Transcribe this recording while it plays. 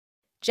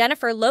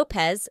Jennifer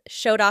Lopez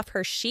showed off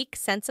her chic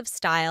sense of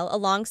style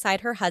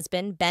alongside her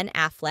husband, Ben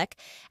Affleck,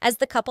 as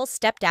the couple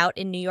stepped out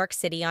in New York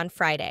City on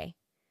Friday.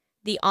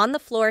 The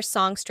on-the-floor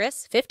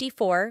songstress,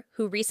 54,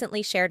 who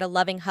recently shared a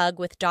loving hug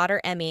with daughter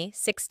Emmy,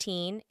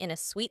 16, in a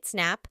sweet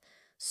snap,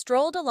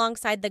 strolled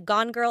alongside the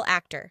Gone Girl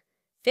actor,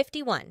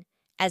 51,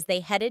 as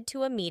they headed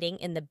to a meeting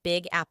in the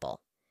Big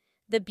Apple.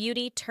 The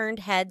beauty turned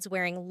heads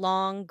wearing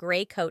long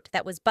gray coat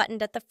that was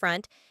buttoned at the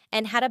front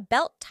and had a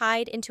belt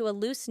tied into a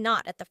loose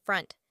knot at the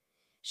front.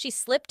 She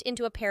slipped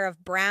into a pair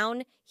of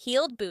brown,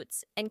 heeled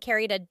boots and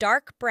carried a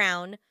dark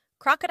brown,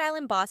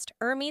 crocodile-embossed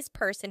Hermes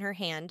purse in her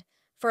hand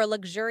for a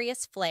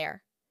luxurious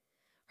flair.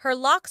 Her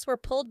locks were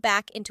pulled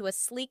back into a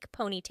sleek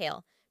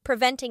ponytail,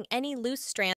 preventing any loose strands